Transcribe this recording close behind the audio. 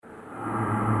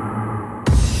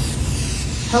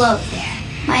Hello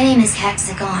there, my name is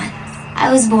Hexagon.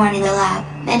 I was born in the lab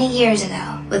many years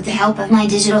ago with the help of my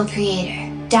digital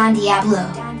creator, Don Diablo.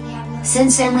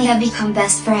 Since then we have become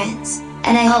best friends,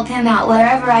 and I help him out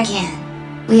wherever I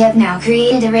can. We have now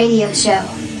created a radio show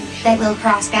that will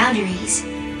cross boundaries,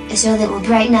 a show that will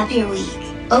brighten up your week,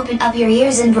 open up your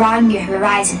ears and broaden your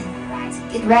horizon.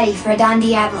 Get ready for Don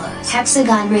Diablo's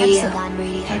Hexagon Radio.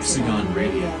 Hexagon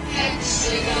Radio.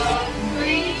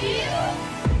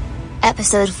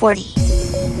 Episode 40.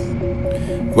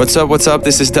 What's up?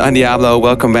 This is Don Diablo.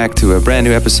 Welcome back to a brand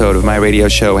new episode of my radio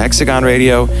show, Hexagon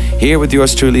Radio. Here with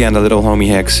yours truly and the little homie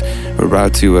Hex. We're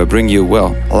about to bring you,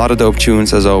 a lot of dope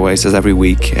tunes as always, as every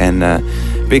week. And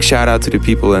big shout out to the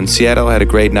people in Seattle. Had a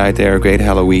great night there, a great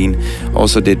Halloween.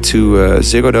 Also did 2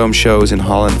 Ziggo Dome shows in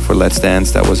Holland for Let's Dance.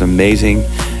 That was amazing.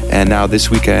 And now this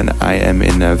weekend I am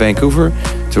in Vancouver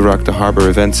to rock the Harbor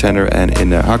Event Center and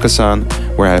in Hakkasan,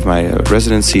 where I have my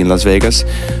residency in Las Vegas.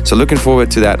 So looking forward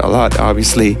to that a lot,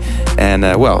 obviously. And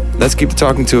let's keep the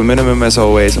talking to a minimum as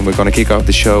always. And we're going to kick off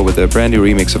the show with a brand new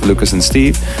remix of Lucas and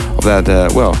Steve of that,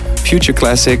 future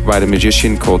classic by The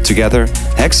Magician called Together.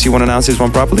 Hex, you want to announce this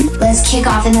one properly? Let's kick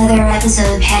off another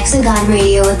episode of Hexagon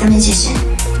Radio with The Magician.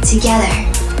 Together,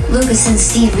 Lucas and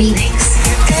Steve remix.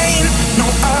 Ain't no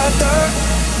other.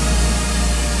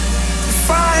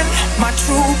 Find my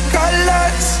true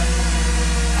colors.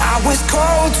 I was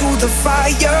cold to the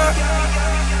fire,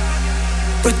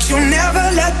 but you never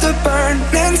let the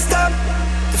burning stop.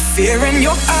 The fear in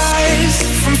your eyes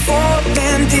from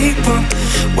falling deeper.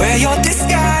 Wear your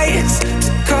disguise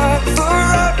to cover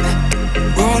up.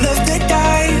 Roll of the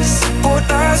dice, put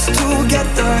us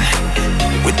together.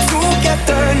 We're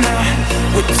together now.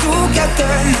 We're together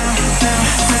now.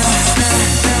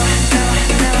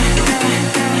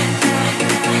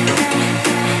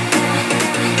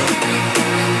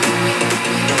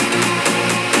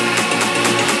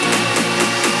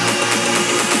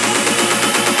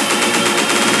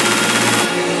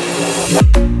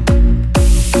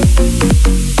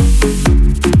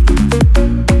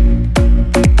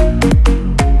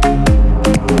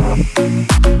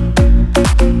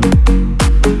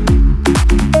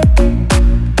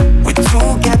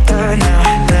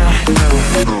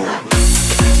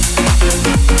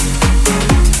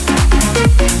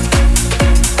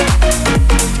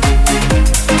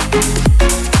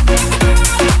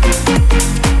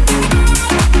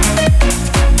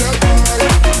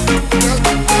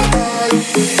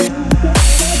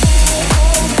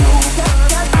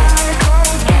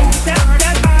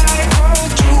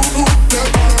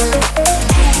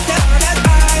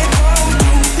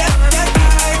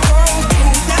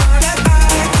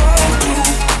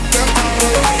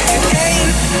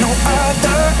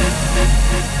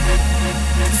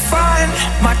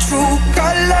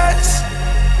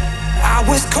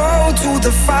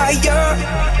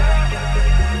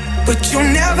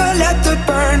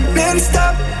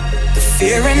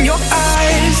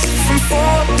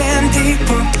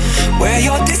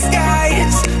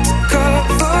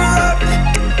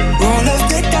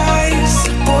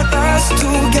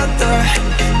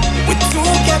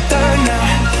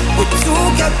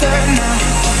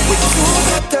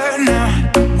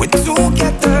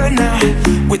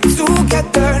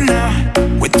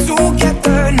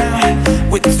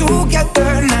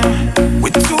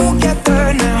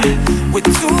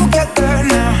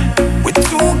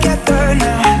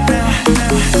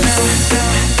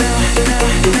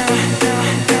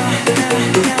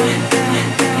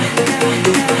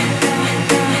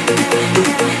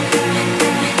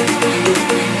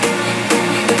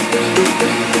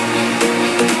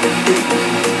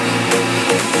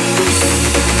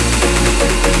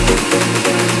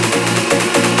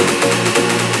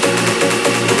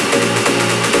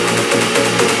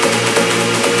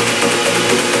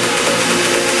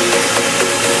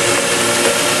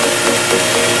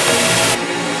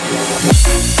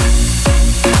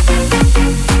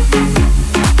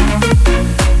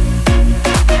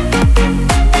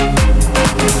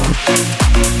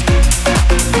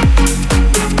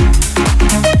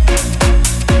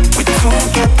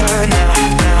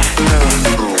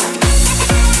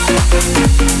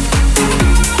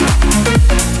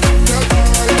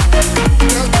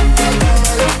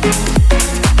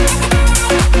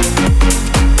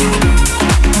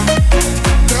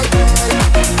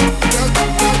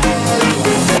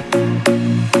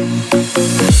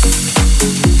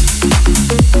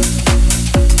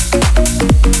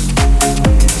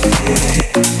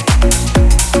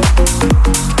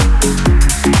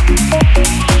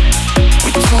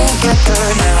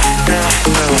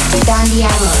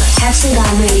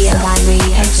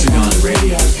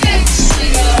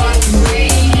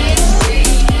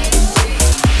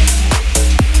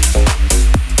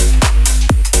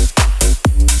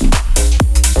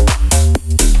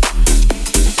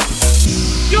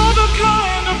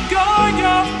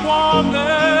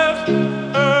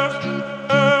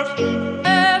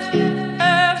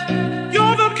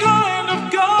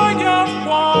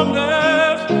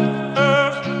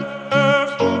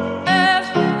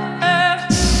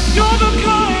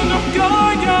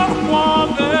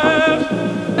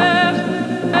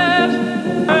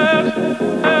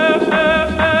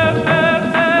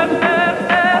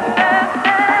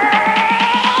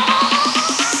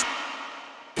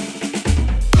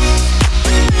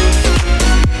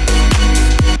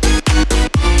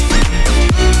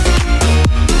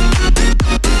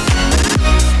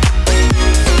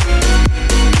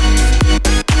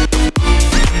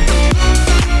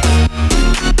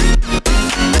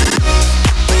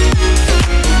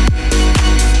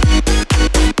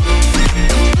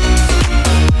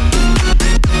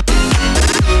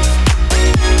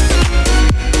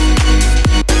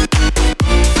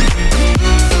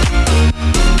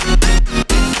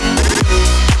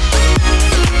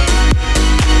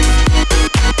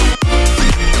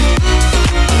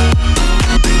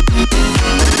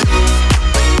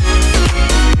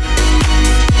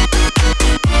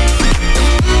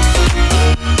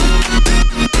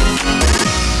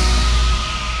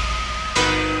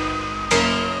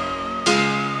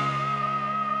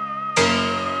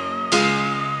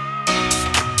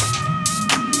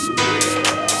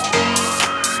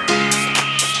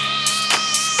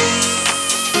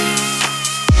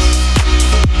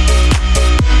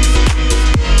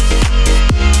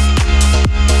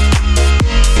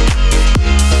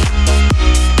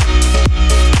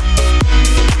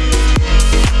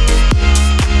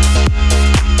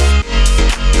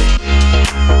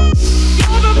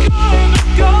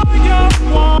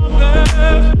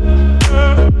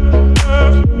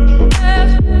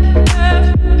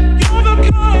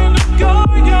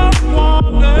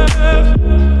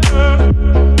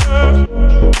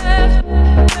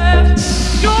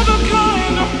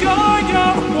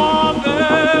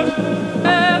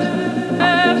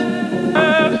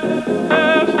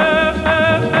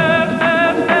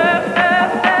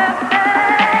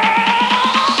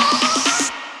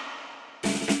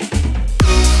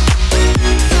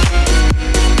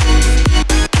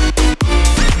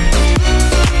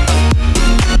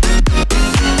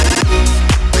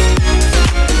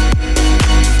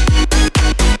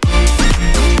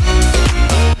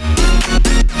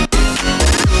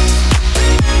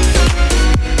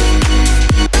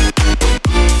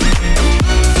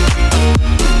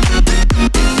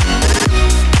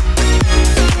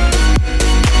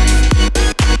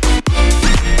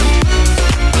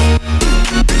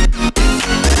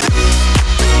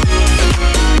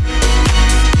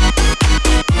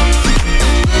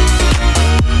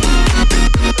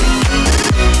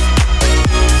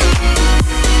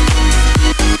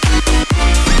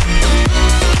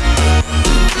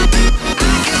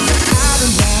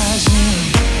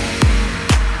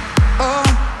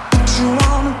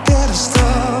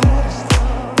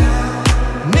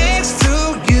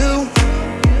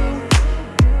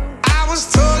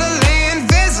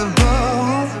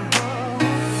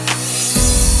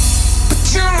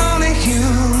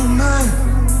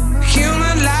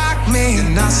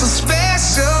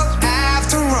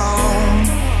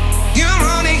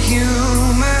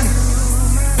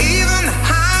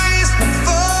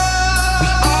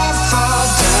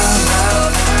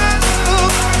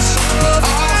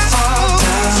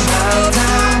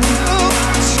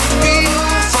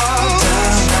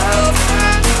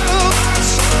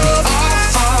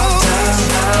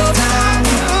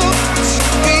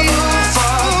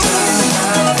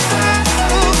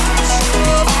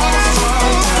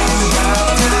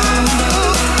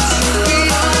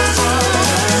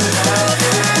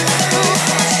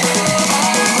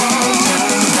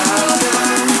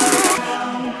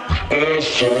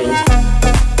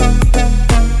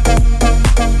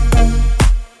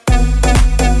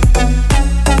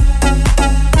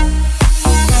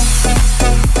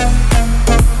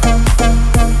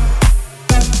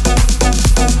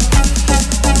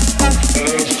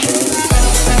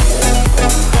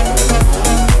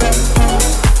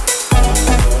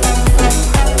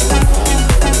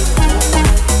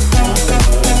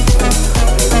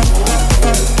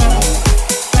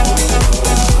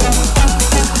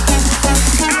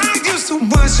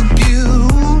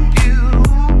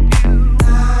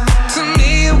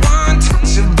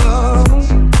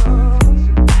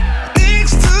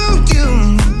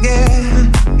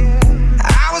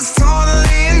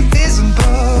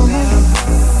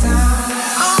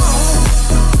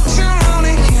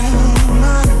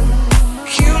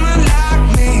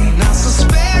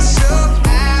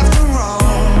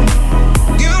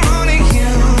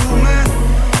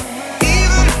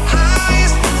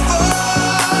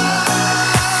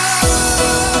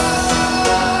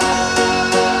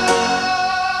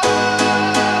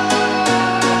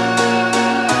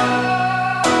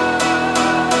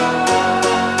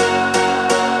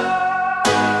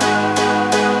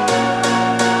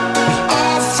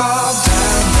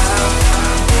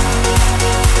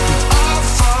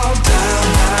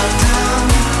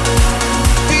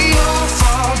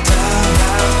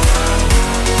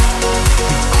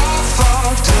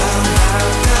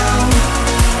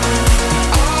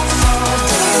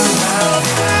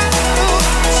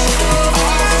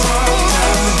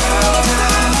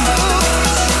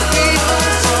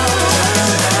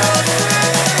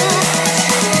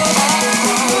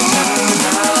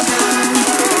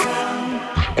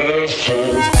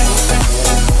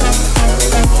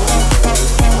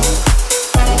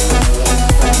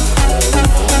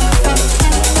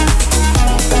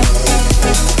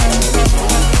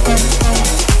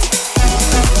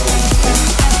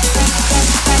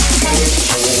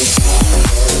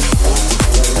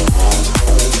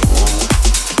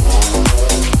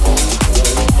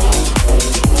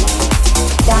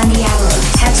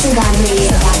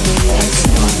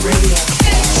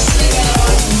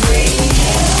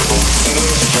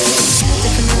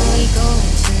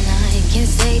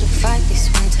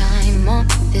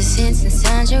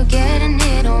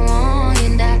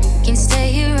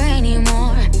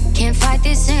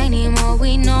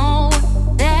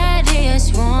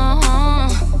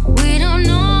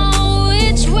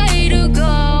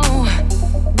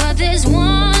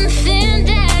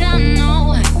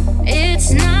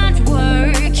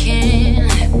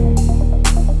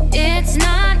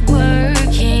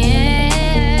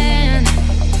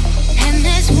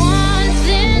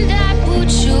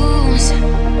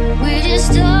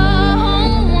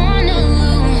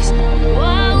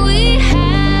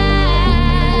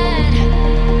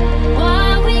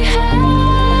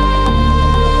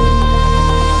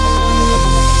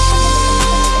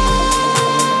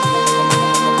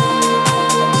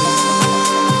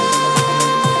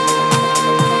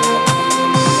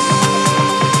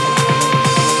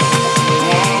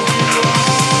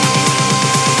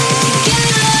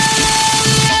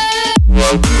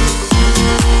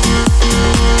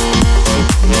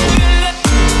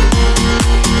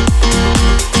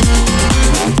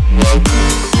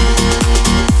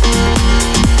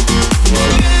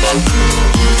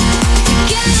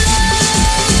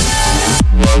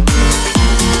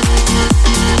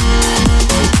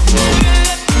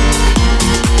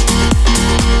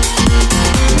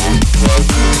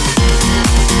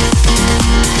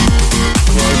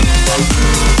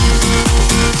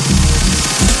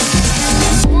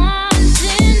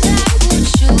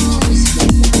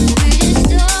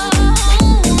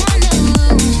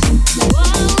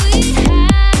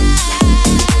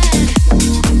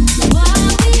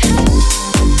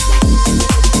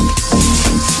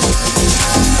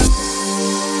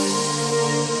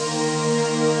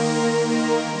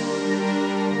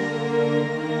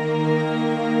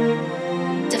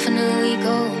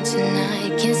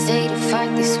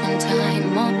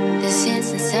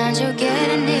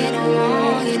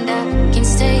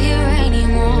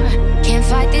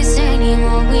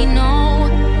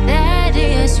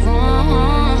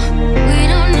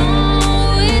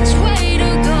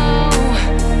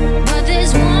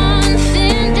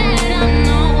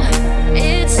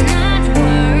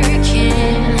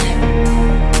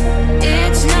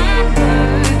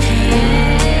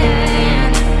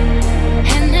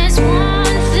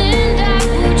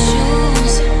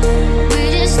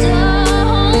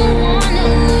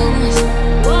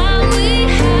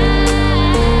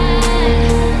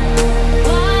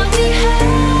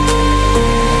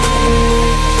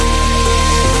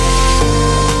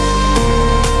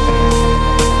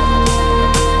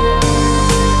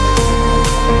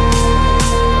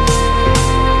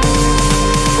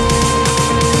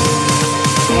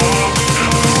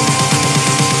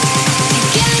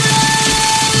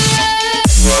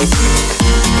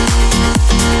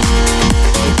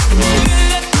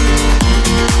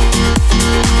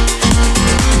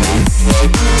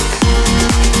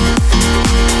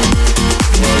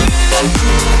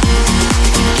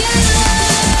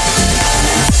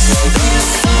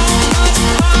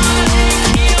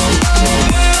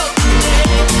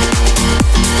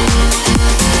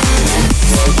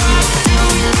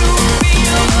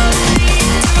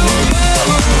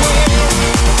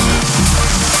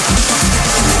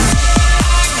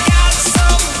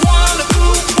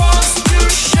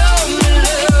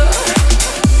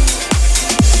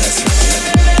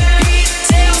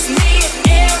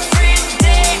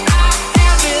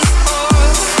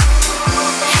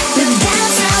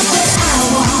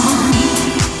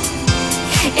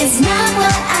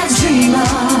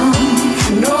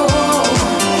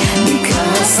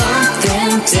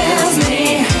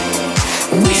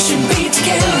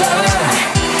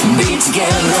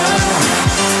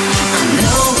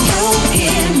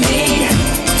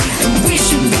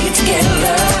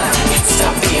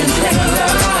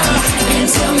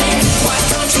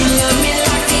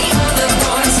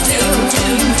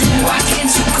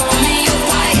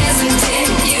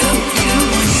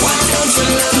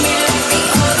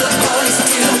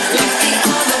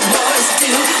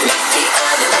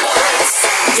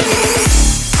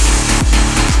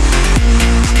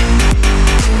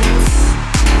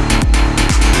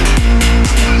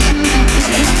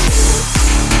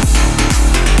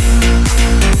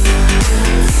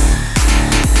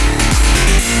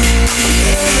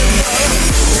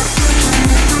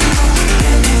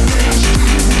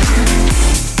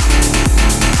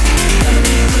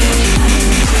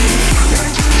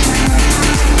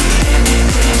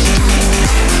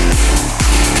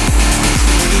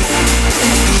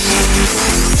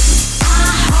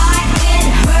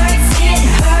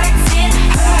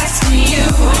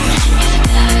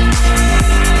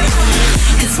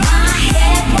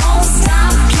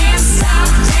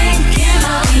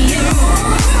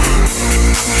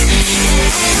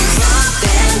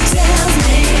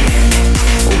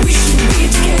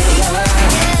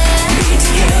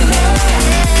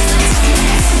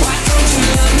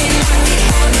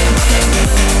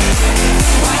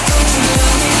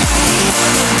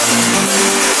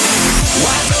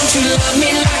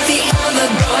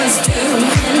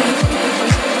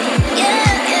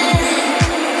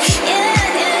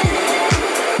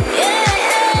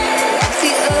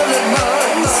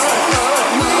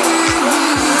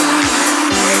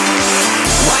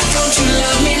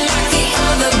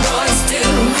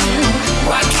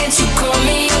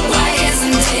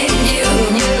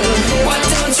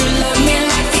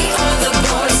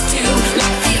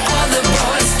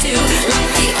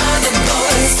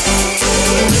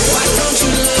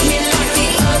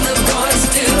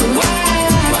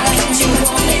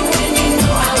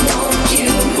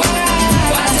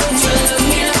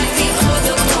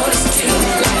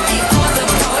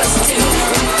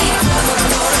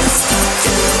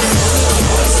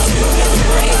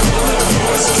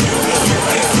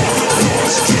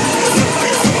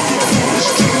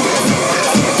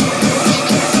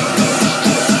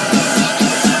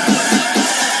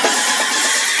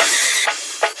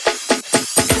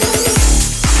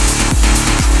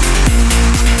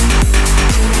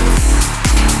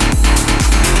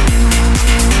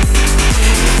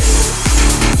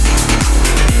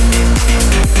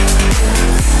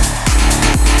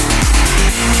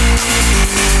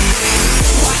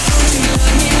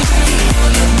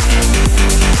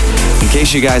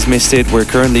 case you guys missed it, we're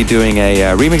currently doing a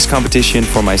remix competition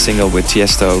for my single with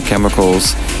Tiesto,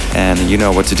 Chemicals. And you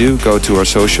know what to do. Go to our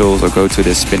socials or go to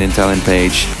the Spin and Talent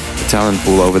page, the talent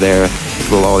pool over there.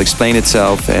 It will all explain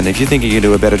itself. And if you think you can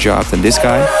do a better job than this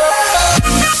guy,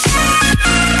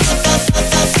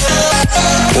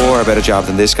 or a better job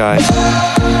than this guy,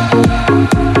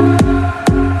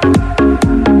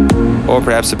 or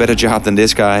perhaps a better job than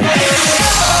this guy,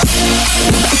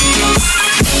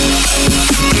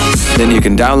 then you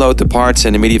can download the parts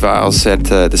and the MIDI files at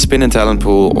the Spin and Talent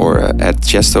pool or at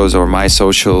Tiesto's or my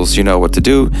socials. You know what to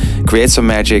do. Create some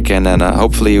magic, and then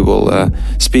hopefully we'll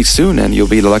speak soon and you'll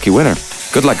be the lucky winner.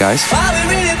 Good luck, guys. Are we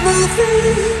really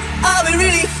moving? Are we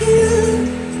really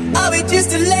here? Are we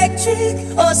just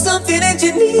electric or something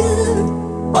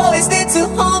engineered? Always there to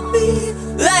haunt me,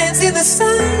 lions in the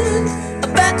sun,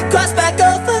 about to cross back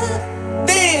over.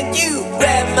 Then you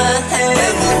grab my hand.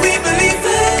 When will we believe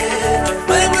it?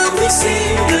 When will we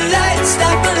see the light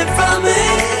stop running from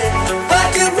it? Why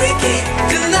do we keep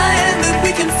denying that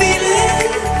we can feel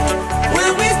it?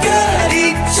 When we've got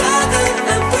each other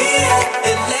and we are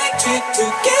electric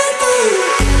together.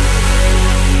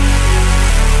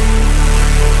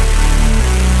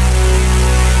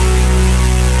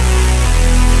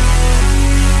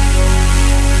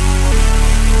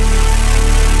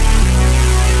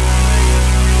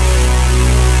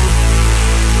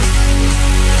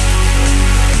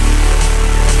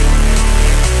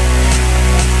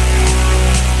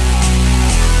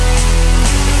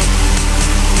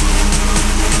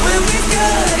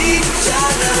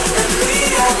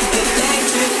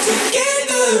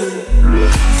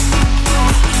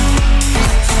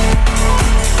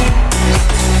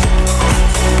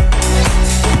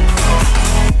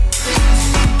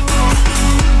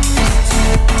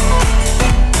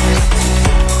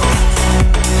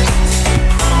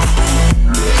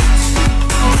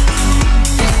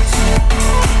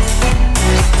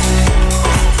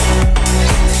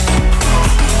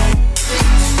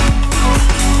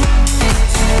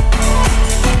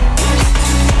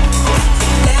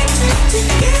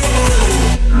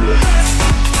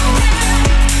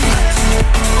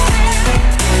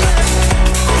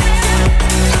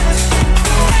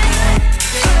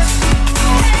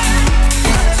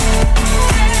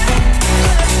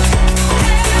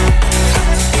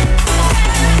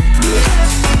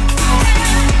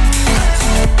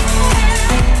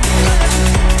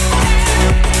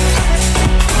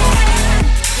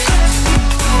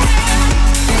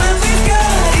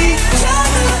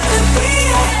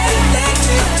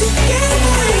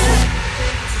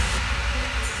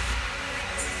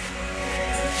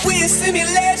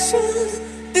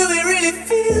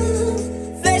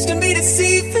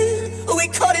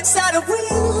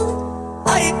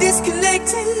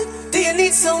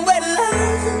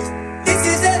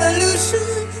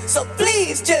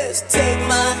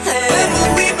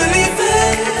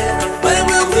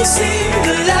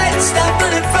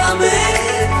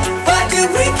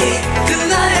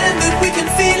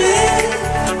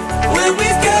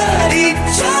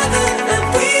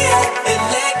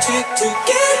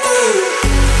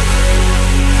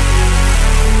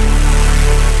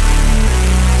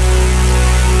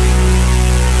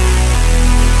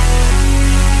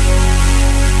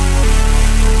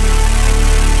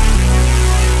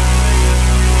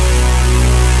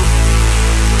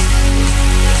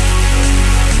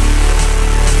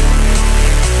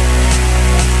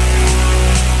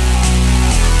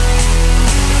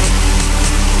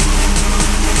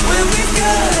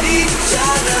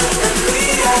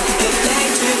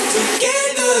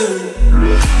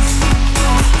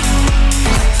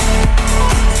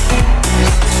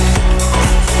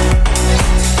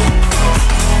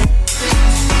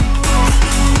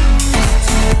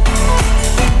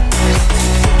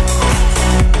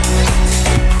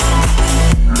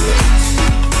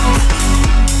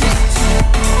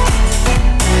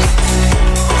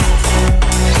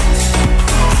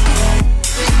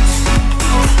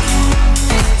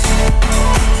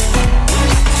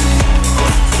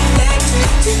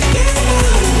 Yeah.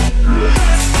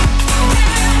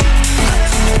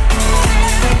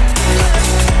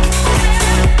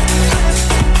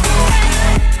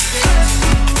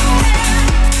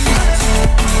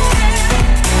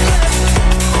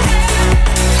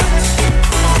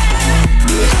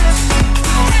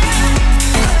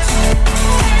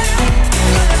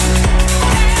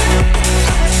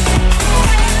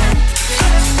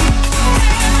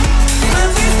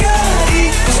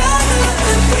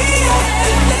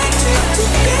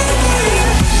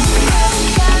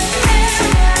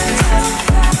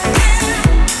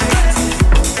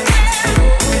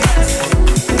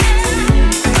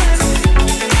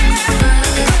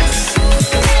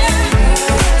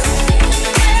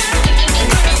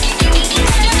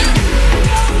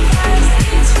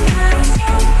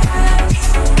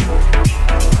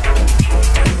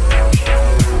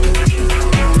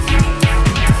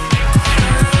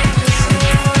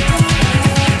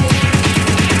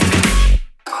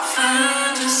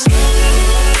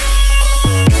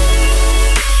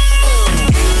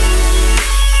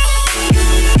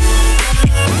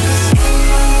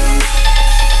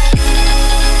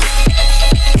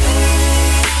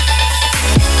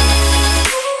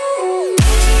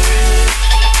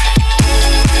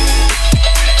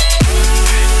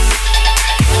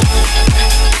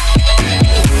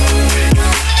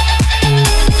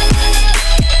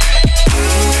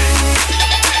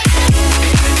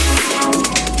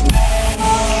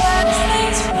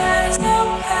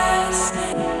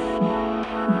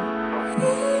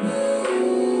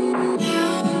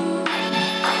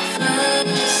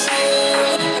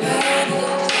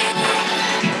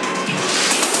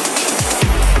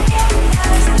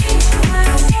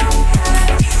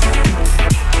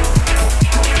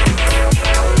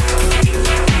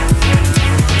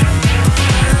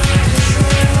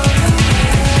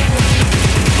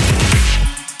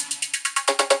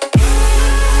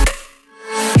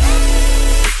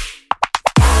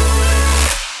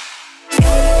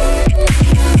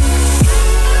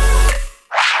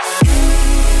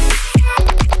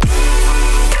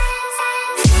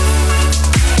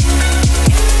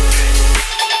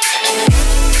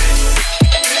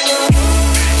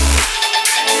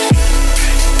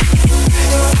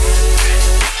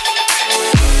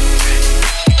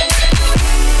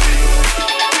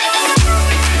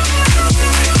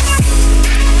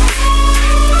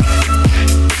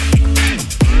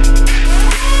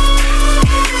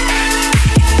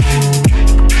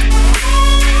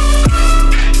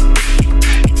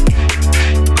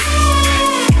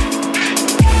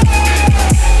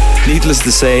 Needless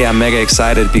to say, I'm mega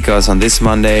excited because on this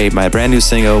Monday, my brand new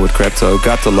single with Krepto,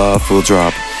 Got the Love, will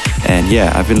drop. And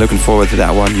yeah, I've been looking forward to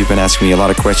that one. You've been asking me a lot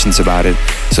of questions about it.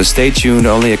 So stay tuned,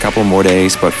 only a couple more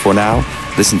days. But for now,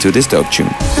 listen to this dope tune.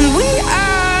 And we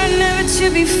are never to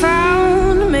be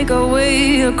found, make our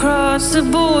way across the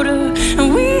border.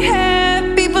 And we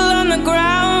have people on the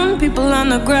ground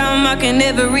marking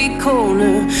every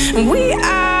corner. And we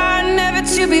are never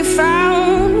to be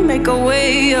found, make our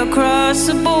way across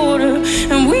the border.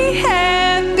 And we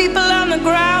have people on the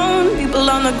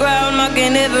ground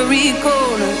marking every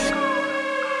corner.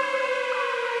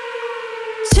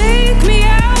 Take me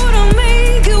out, I'll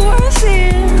make it worth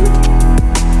it.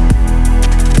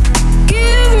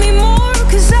 Give me more,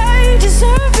 'cause I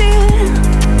deserve it.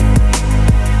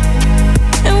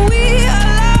 And we are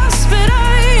lost, but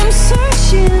I am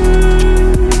searching.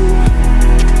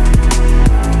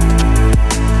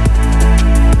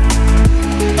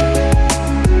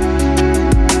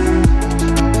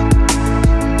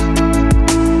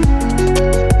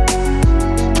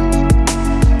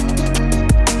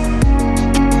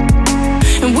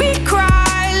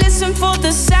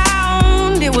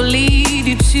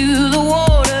 To the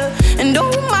water, and oh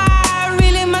my,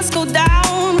 really must go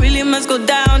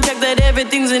down, check that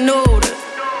everything's in order.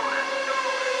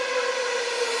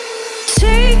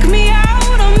 Take me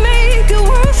out, I'll make it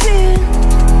worth it.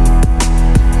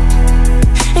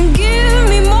 And give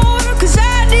me more, 'cause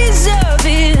I deserve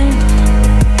it.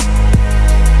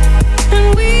 And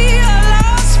we are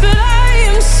lost, but I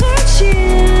am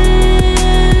searching.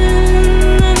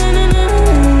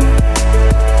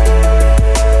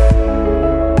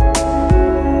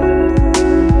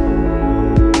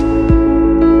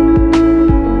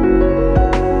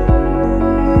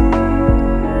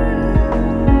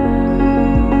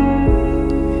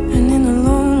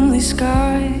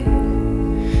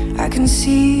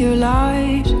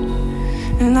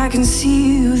 I can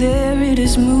see you there, it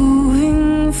is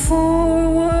moving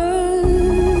forward.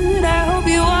 I hope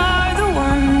you are the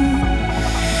one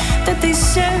that they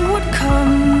said would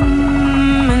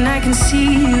come. And I can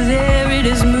see you there, it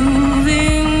is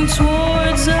moving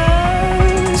towards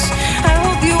us. I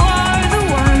hope you are the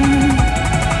one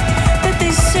that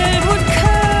they said would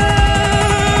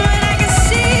come. And I can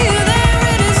see you there,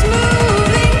 it is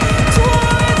moving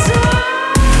towards us.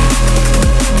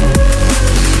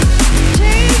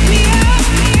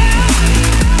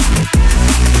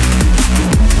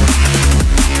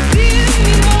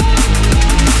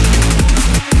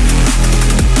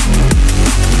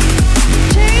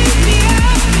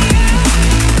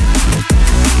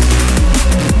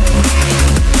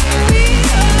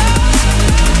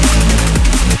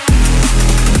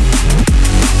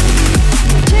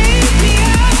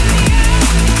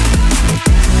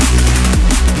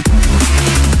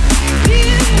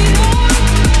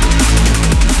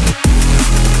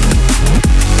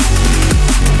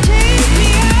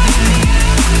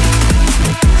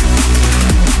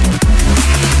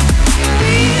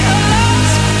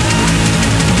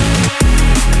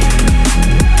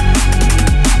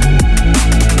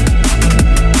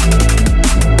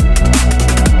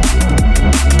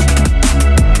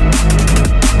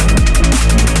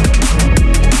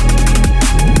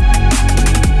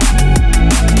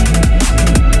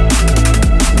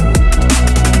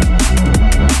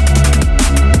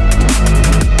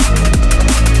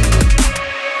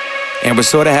 We're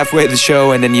sort of halfway the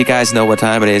show, and then you guys know what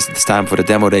time it is. It's time for the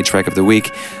Demo Day track of the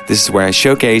week. This is where I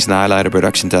showcase and highlight a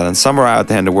production talent somewhere out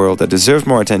there in the world that deserves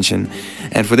more attention.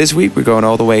 And for this week, we're going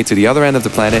all the way to the other end of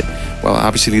the planet. Well,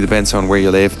 obviously it depends on where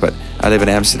you live, but I live in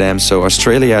Amsterdam, so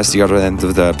Australia is the other end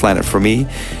of the planet for me.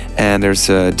 And there's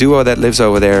a duo that lives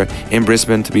over there in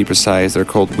Brisbane, to be precise. They're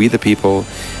called We The People,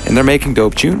 and they're making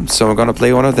dope tunes. So I'm gonna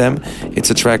play one of them.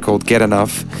 It's a track called Get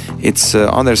Enough. It's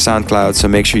on their SoundCloud, so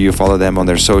make sure you follow them on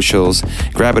their socials.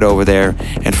 Grab it over there.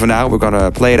 And for now, we're gonna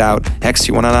play it out. Hex,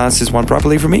 you wanna announce this one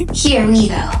properly for me? Here we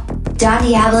go. Don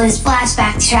Diablo's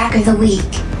flashback track of the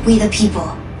week. We The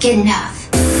People. Get Enough.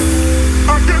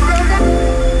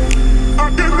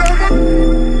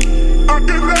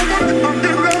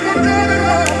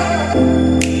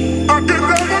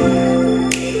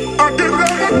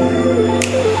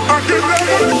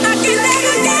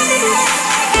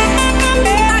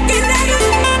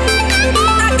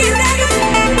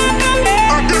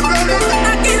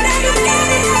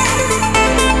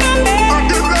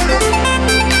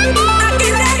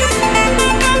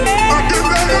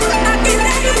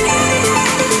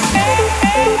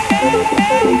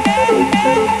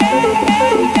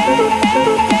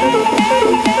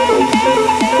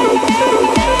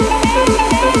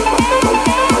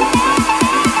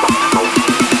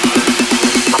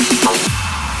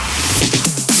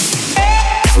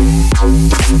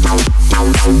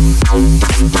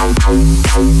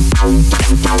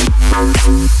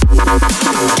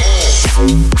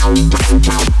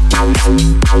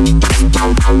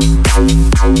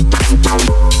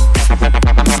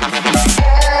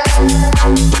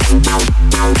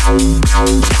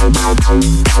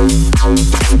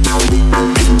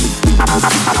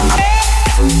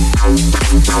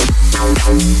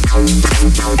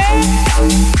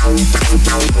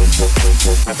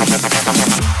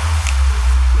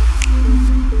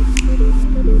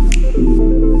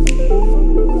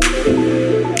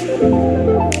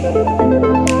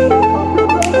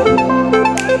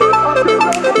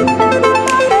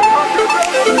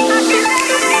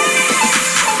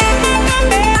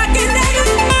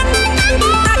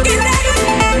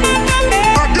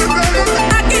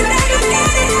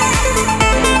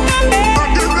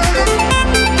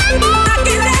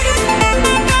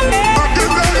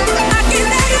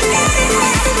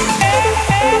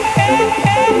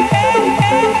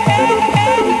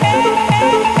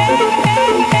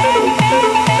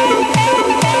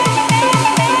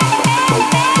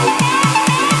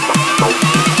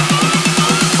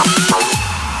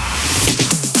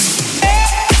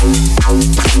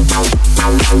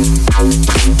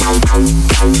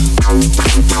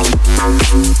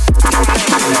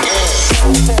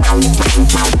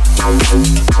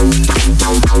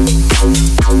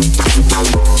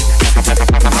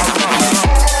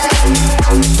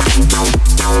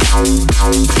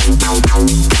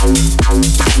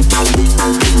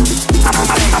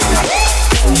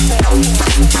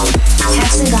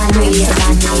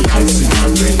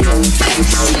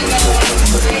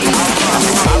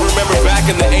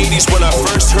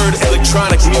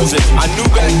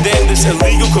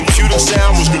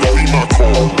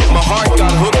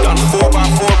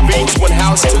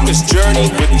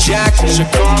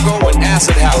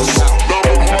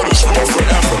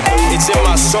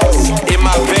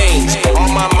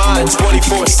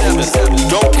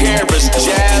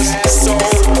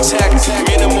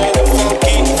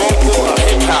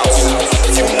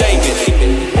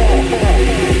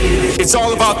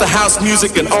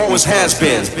 Music and always has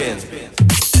been.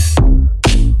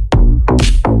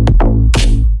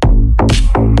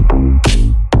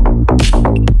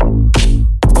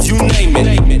 You name it.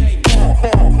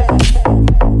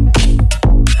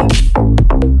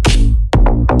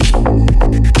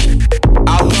 I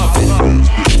love it.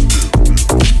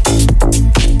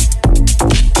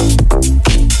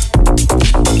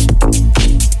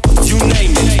 You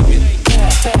name it.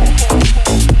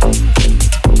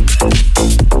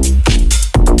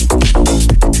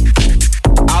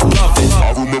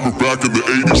 Back in the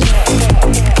 80s.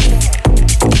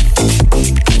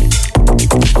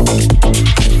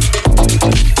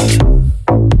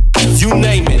 You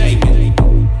name it.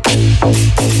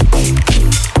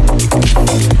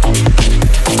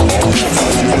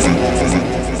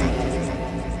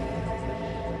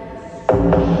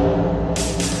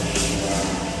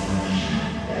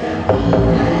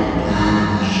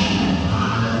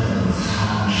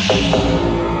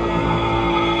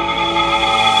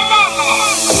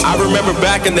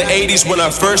 Back in the 80s when I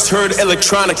first heard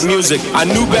electronic music, I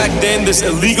knew back then this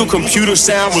illegal computer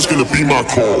sound was gonna be my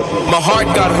call. My heart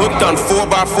got hooked on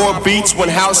 4x4 beats when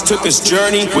House took his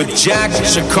journey with Jack,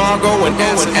 Chicago, and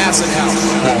Acid House.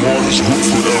 My heart is hooked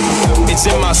forever. It's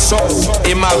in my soul,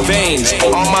 in my veins,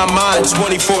 on my mind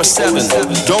 24/7.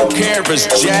 Don't care if it's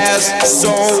jazz,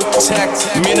 soul, tech,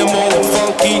 minimal,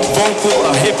 funky, vocal,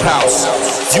 or hip house.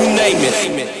 You name it.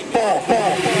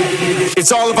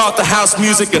 It's all about the house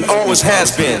music and always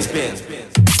has been.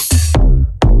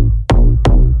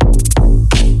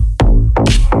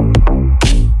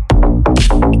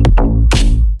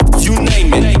 You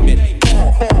name it.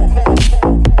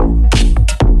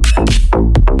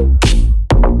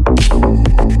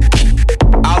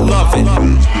 I love it.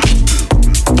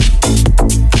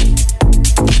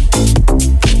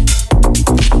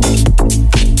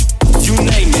 You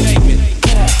name it.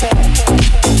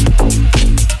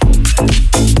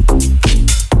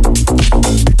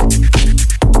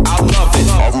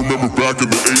 Back in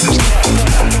the 80s.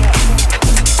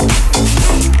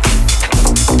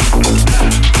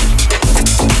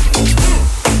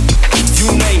 You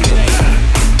name it.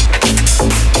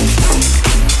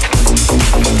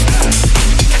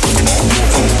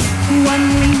 One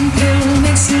pill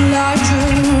makes you larger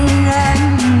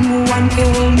and one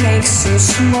pill makes you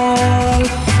small.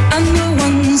 And the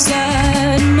ones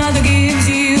that mother gives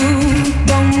you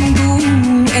don't do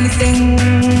anything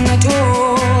at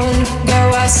all. Go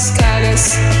ask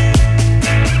Alice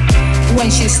when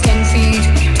she's 10 feet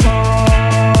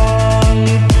tall.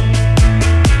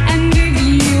 And if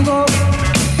you go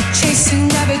chasing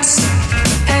rabbits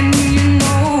and you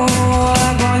know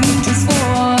are going to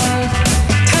fall,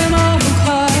 tell them all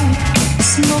because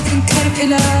smoking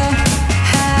caterpillar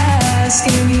has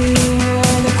given you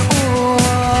the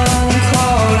call.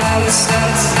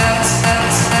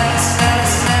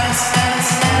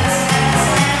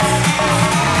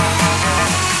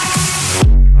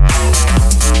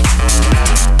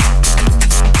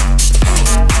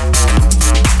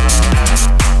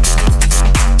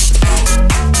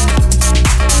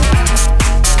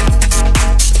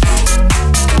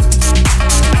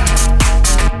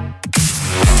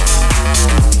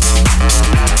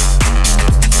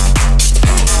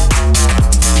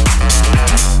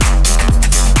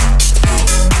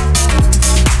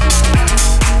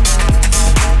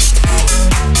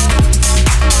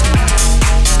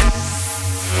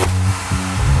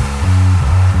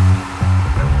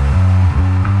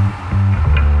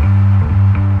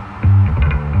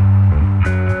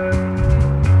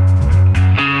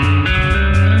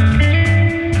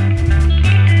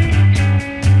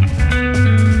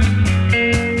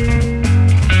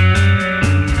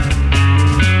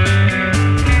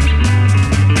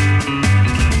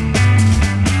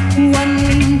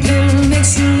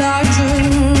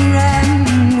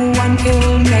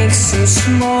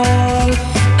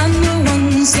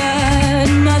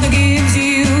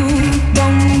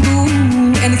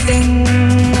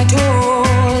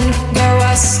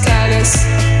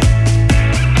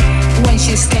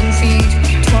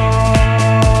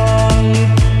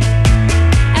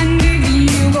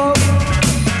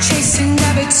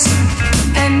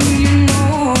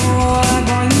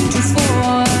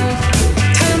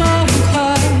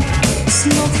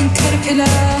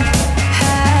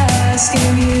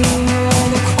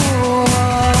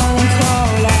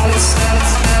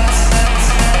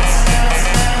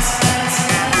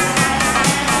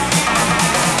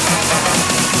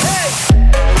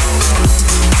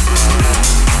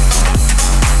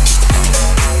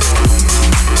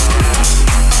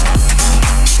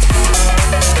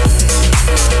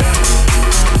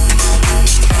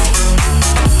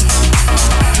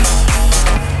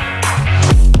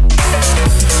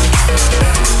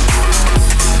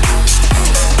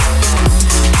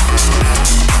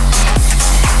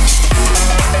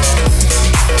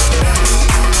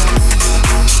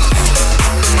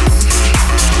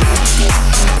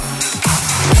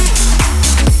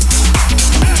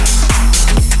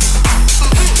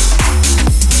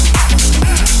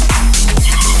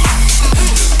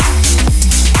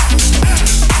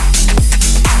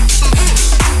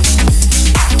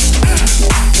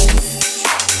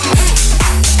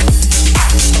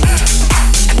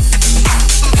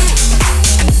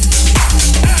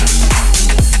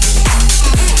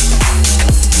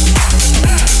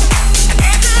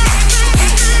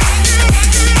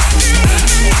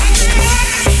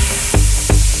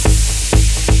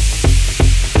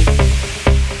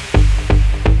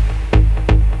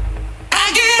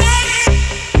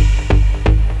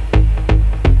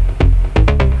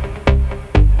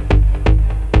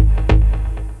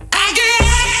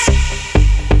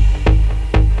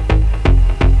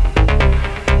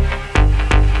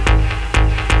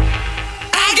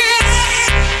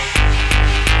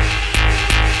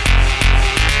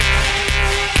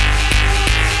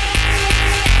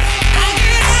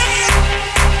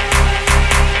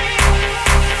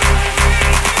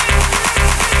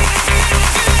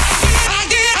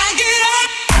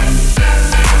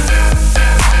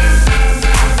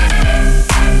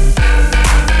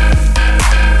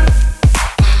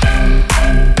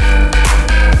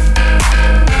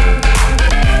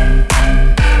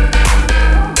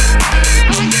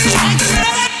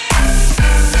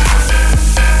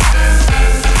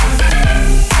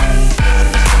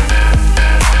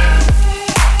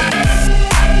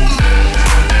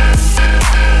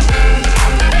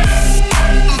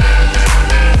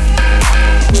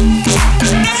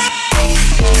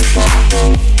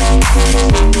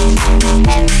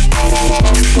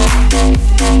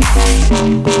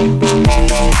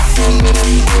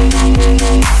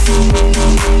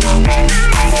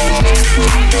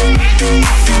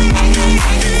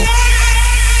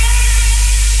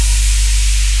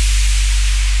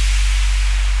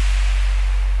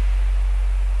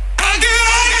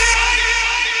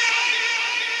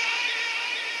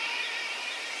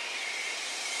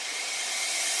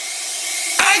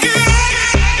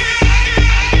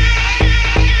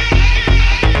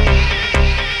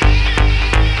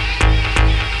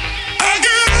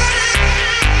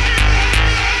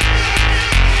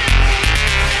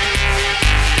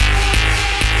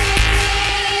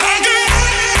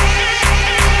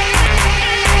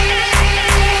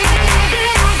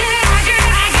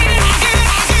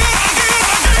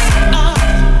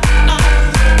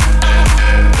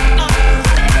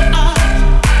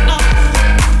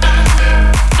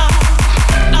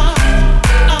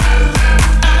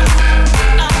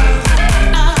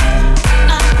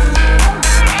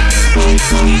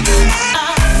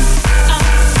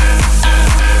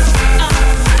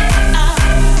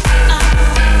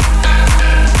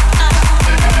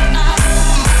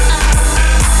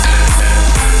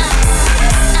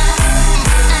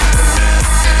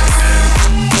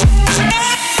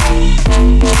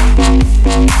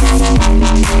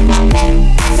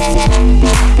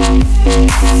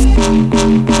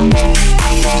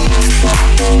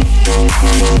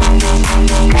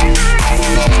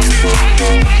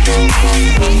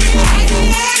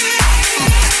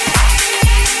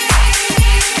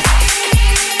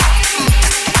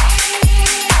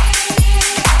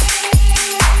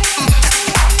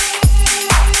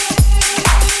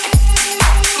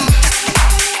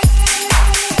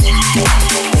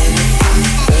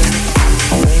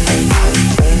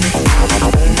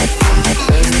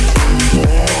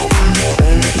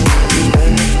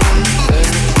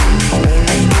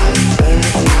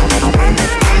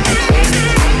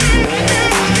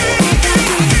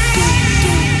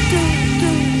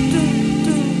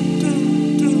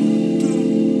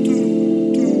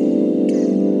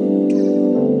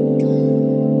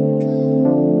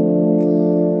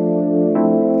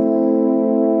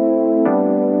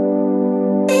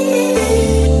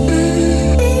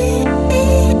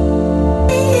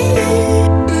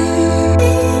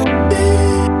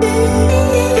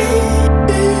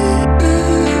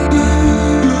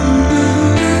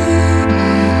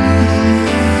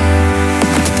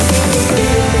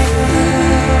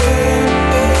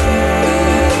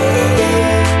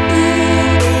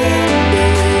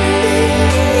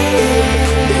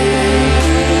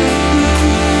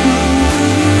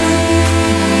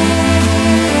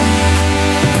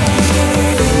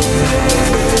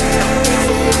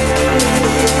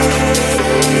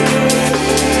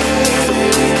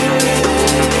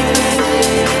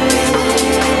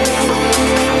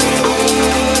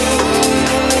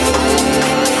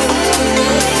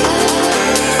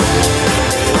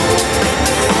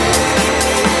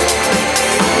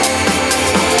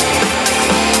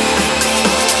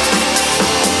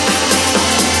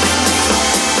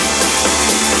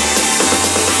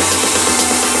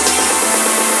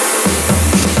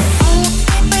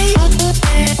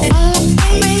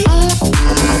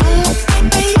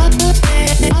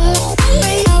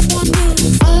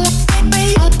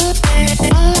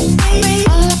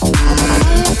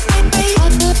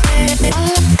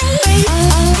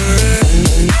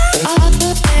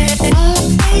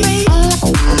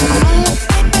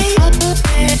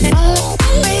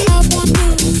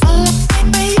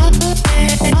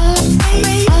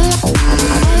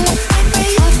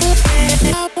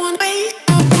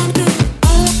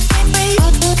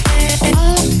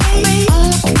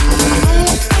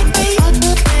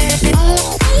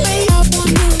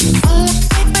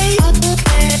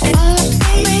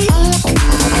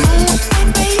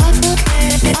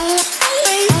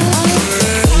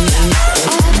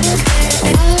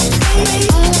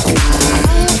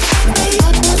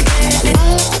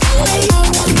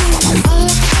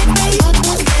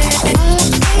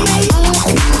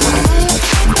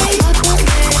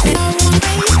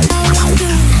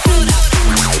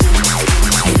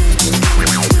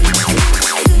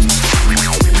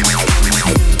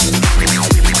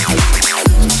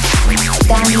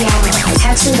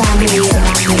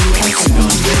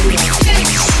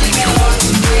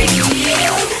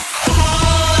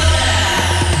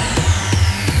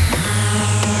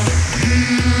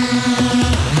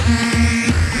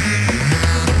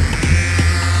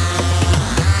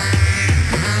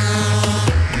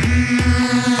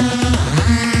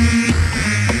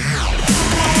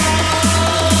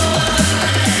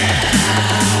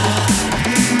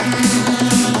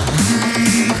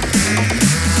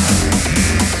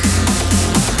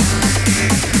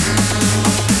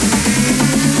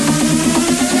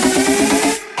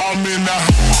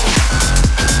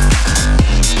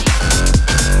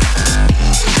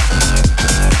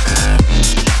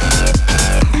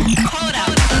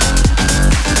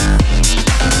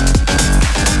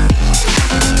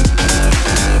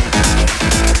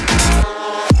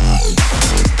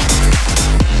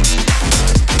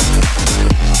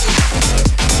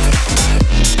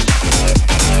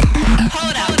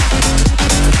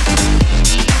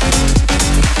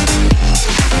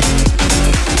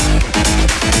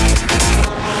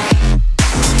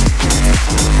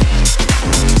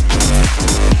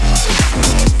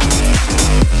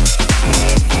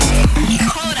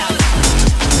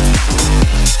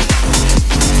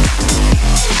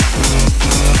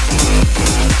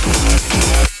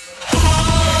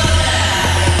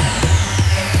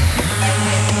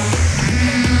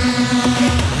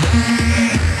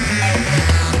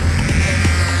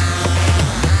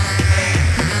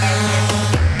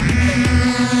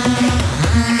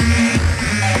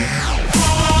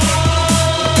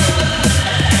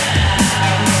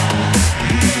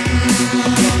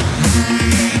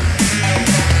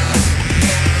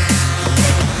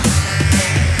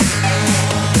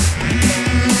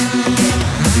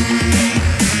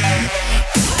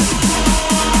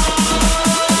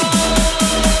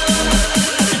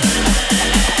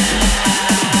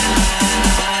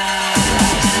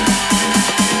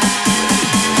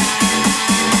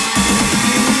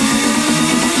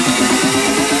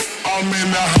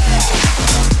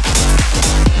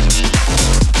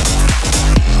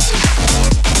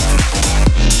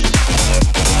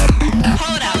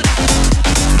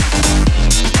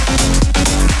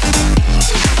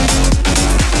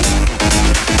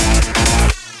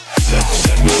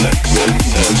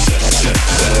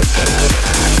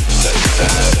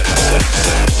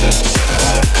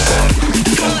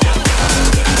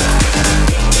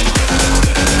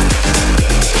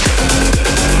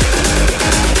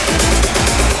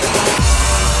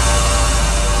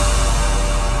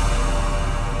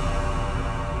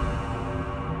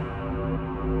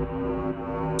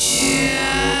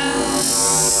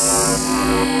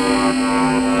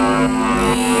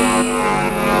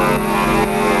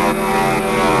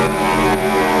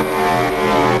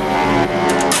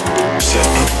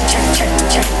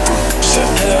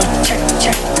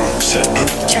 Set up.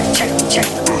 Check, check, check.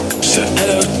 Set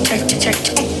hello. Check, check,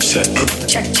 check. Set up.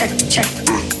 Check, check, check.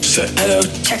 Set hello.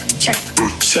 Check, check.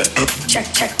 Set up. Check,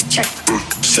 check, check.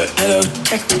 Set hello.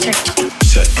 Check, check, check.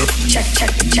 Set up. Check,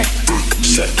 check, check.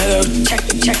 Set hello. Check,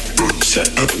 check. Set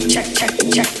up. Check, check,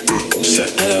 check. Set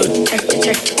hello. Check,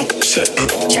 check, check. Set up.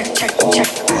 Check, check, check.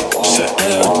 Set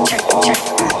hello. Check, check.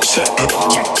 Set up.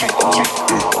 Check, check, check.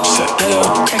 Set hello.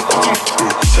 Check, check.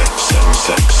 Set, set,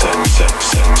 set, set,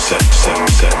 set, set, set,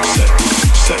 set, set,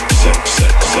 set, set,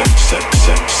 set, set,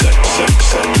 set, set, set,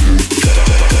 set.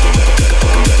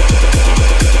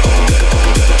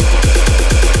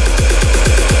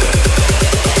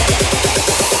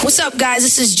 What's up, guys?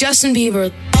 This is Justin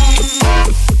Bieber.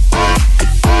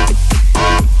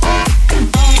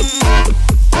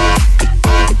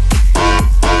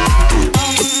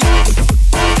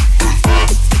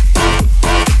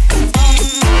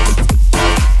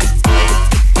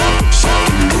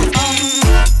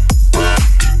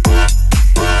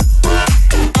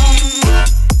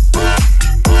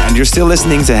 You're still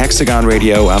listening to Hexagon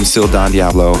Radio. I'm still Don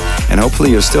Diablo, and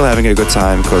hopefully you're still having a good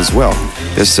time because, well,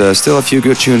 there's still a few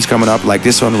good tunes coming up like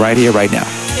this one right here, right now.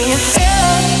 Do you feel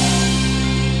it?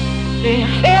 Do you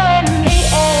feel it in the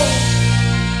air?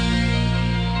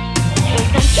 You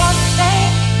can just say,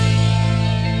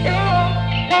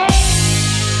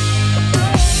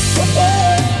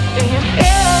 do you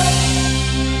feel it?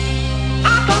 I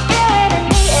can feel it in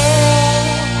the air.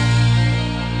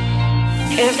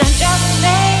 You can just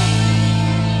say,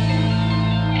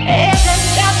 is it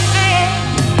just me?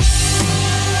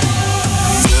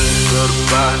 Feel the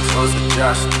vibe, close the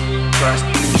Josh, trust,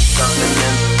 something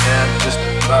in the air, just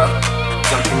about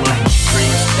something like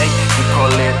green state. You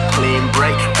call it a clean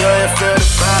break. Do you feel the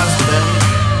vibes, baby?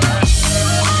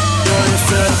 Do you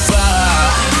feel the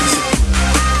vibes?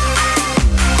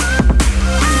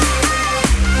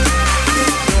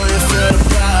 Do you feel the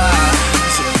vibes?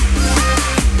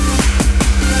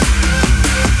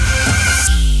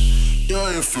 Do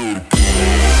you feel the vibes?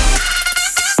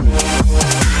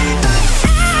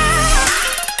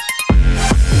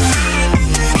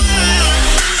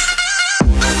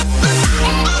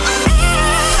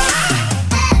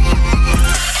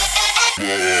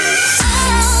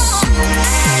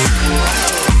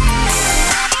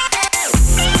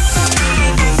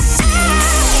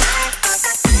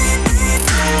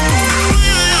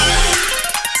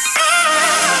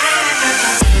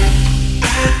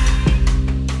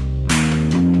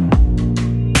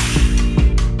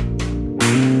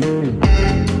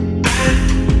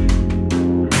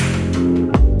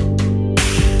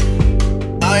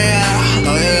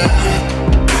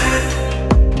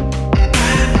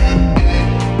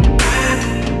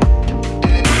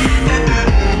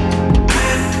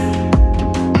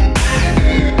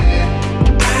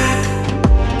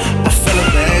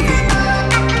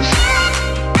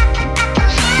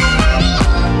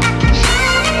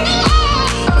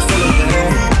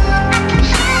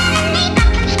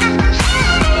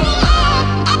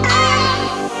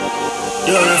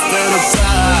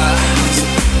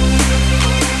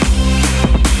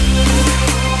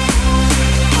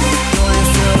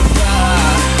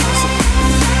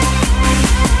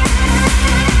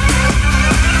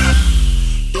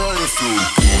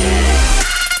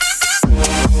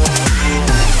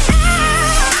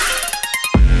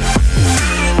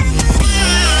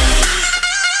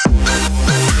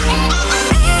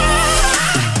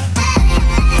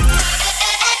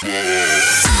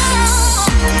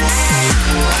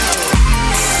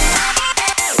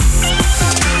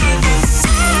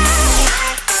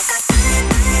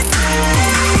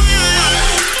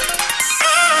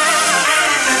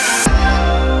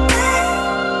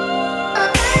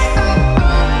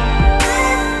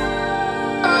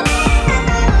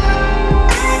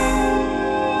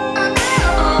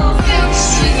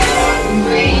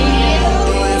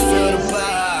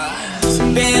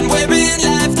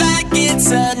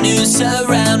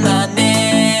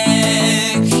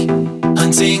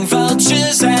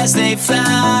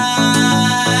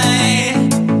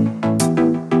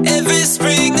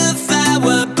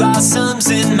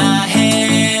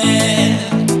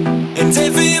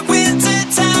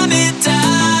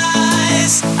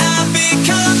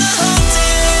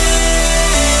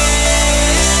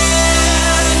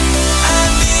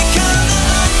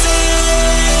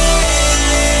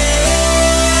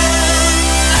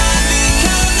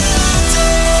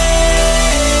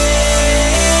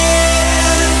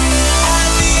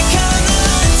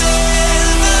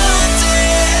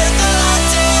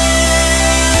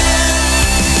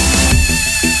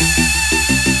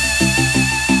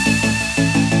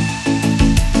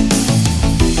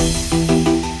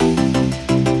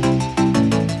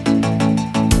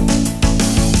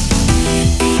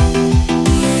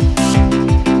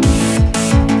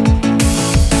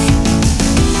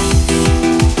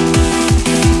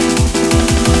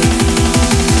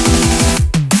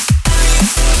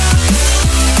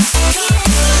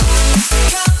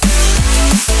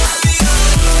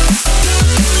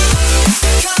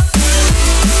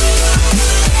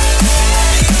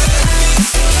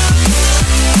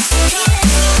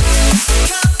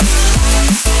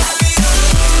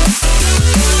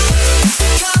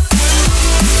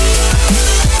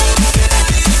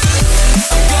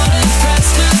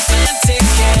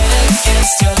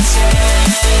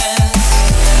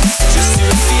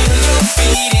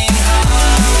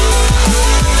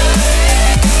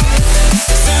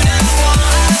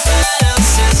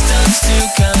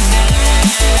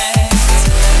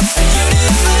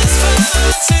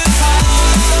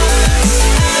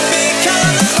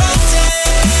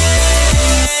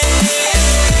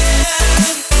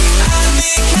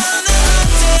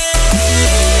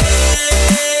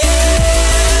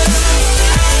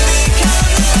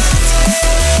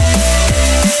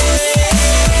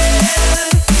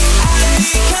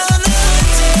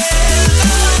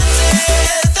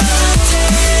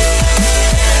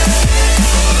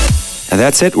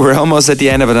 that's it. We're almost at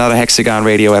the end of another Hexagon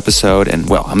Radio episode. And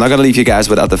well, I'm not going to leave you guys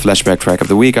without the flashback track of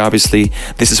the week, obviously.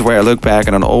 This is where I look back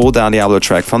on an old Don Diablo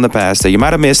track from the past that you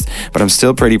might have missed, but I'm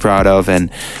still pretty proud of.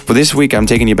 And for this week, I'm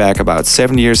taking you back about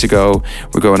 7 years ago.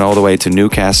 We're going all the way to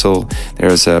Newcastle.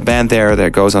 There's a band there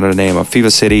that goes under the name of Fever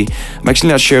City. I'm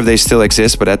actually not sure if they still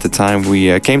exist, but at the time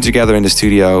we came together in the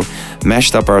studio,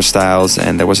 mashed up our styles,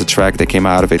 and there was a track that came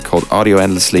out of it called Audio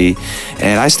Endlessly.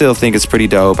 And I still think it's pretty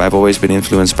dope. I've always been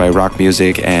influenced by rock music,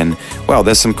 and well,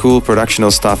 there's some cool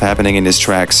productional stuff happening in this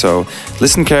track, so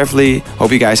listen carefully.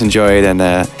 Hope you guys enjoy it. And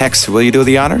Hex, will you do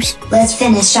the honors? Let's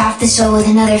finish off the show with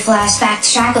another flashback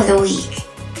track of the week.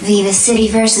 Viva City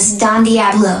versus Don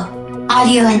Diablo.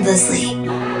 Audio Endlessly.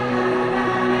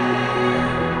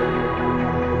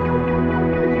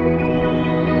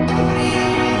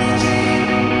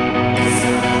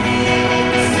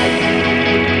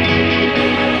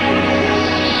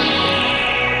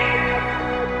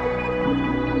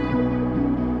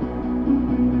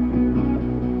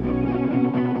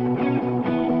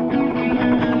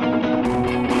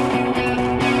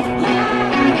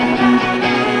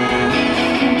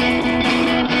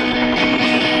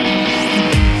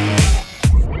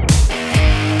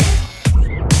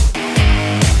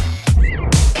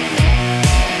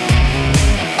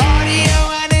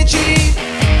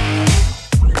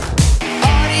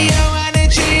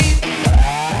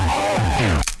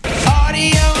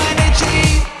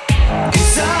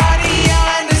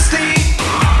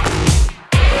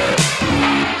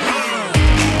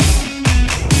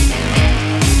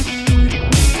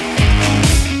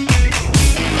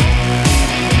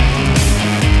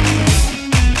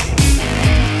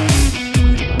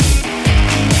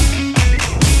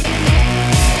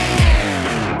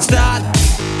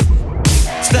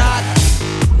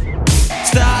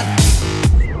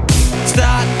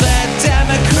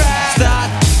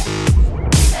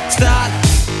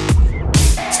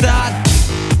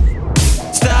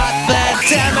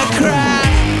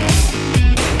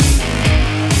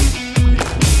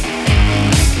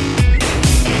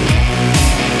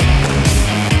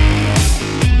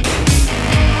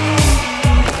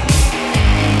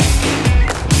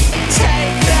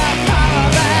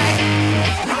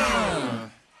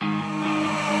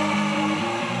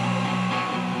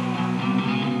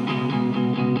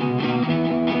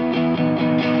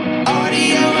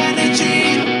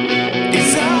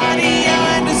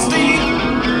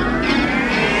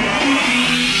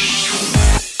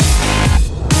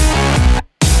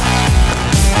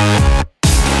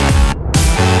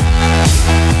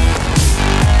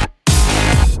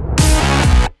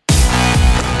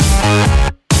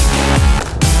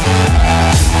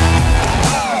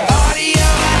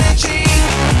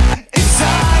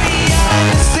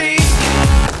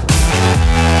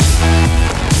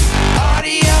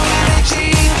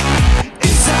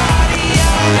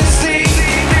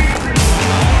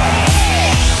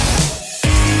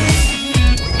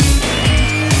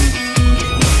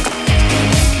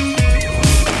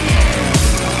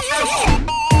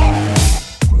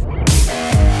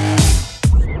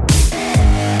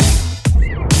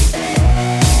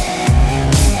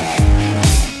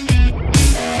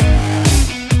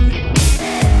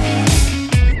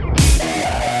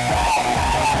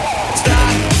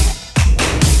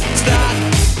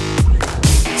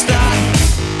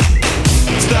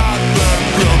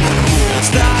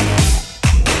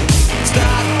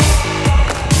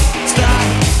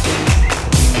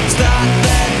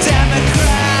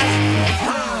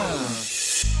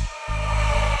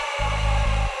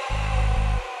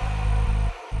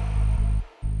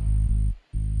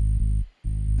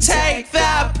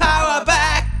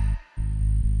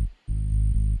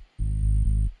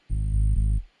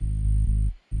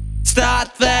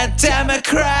 Start the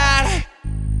Democrat.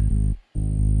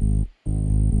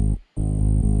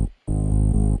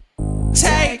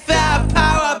 Take the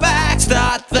power back.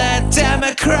 Start the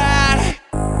Democrat.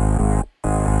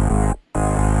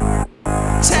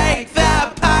 Take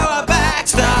the power back.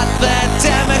 Start the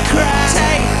Democrat.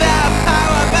 Take the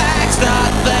power back.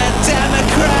 Start the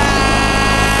Democrat.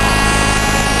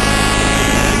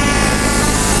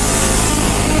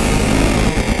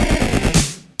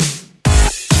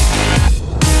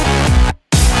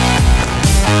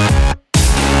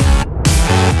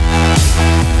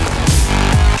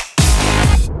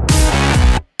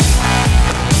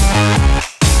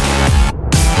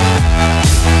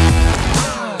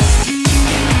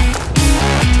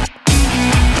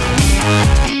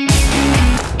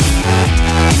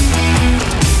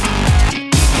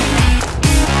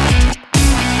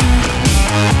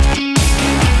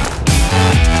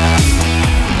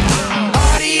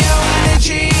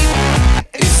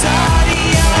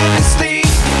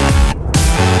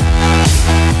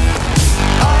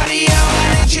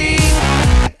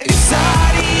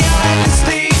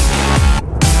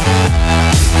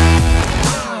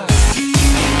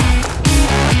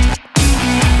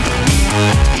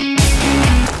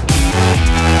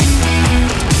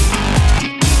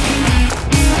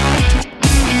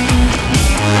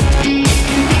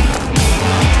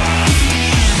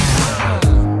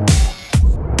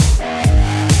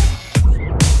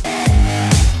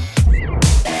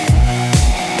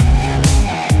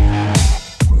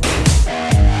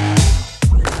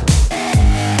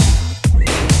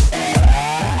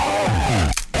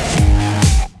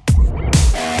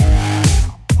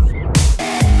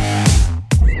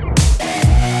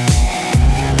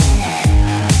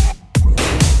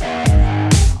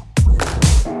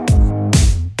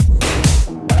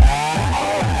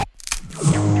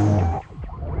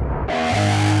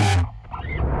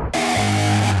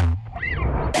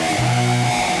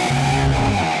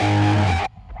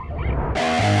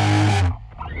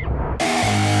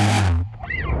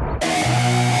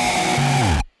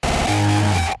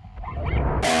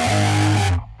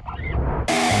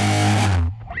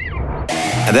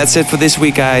 And that's it for this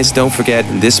week, guys. Don't forget,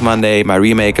 this Monday, my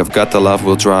remake of Got the Love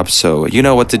will drop, so you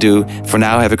know what to do. For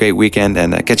now, have a great weekend,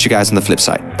 and catch you guys on the flip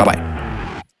side. Bye-bye.